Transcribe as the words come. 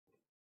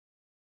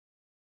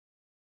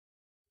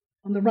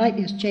On the right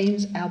is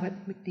James Abbott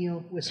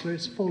McNeil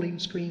Whistler's folding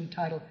screen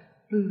titled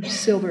Blue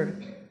Silver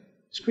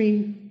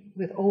Screen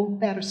with Old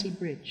Battersea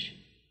Bridge.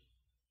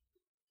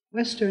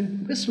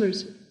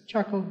 Whistler's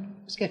charcoal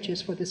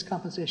sketches for this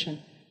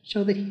composition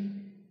show that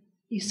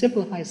he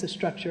simplifies the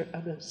structure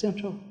of the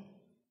central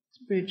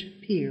bridge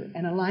pier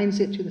and aligns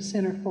it to the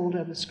center fold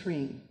of the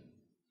screen.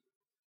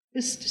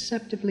 This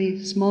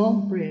deceptively small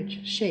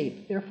bridge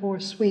shape therefore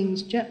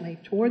swings gently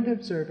toward the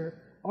observer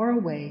or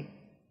away,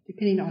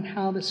 depending on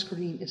how the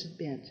screen is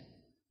bent,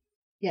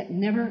 yet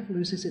never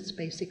loses its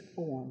basic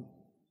form.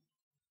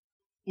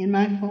 In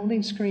my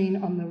folding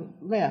screen on the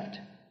left,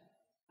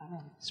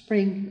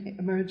 spring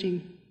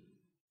emerging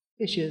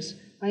fishes,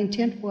 my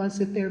intent was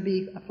that there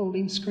be a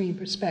folding screen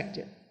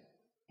perspective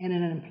and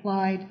an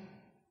implied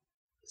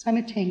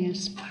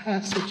simultaneous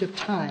passage of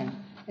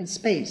time and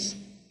space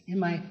in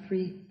my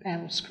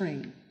three-panel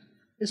screen.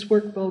 This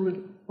work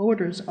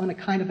borders on a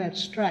kind of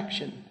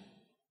abstraction.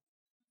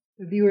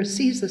 The viewer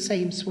sees the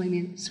same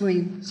swimming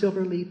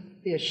silver-leaf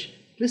fish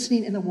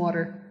glistening in the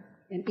water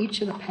in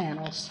each of the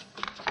panels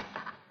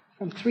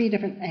from three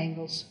different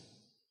angles.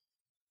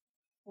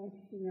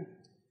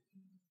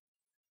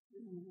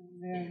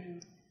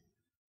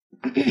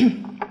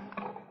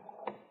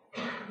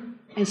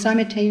 And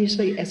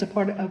simultaneously as a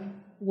part of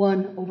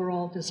one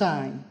overall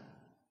design.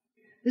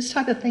 This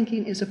type of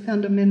thinking is a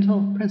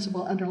fundamental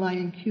principle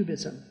underlying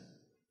Cubism.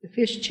 The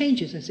fish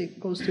changes as it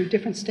goes through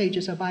different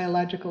stages of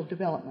biological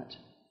development.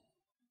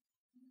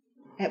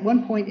 At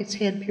one point, its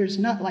head appears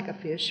not like a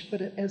fish,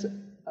 but as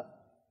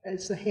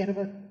the head of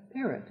a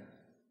parrot.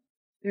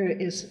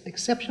 There's an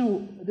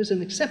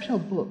exceptional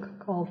book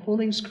called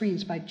Folding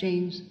Screens by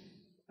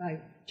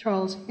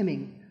Charles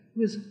Hemming,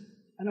 who is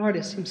an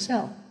artist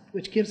himself,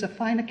 which gives a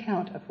fine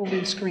account of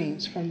folding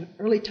screens from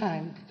early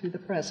time through the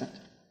present.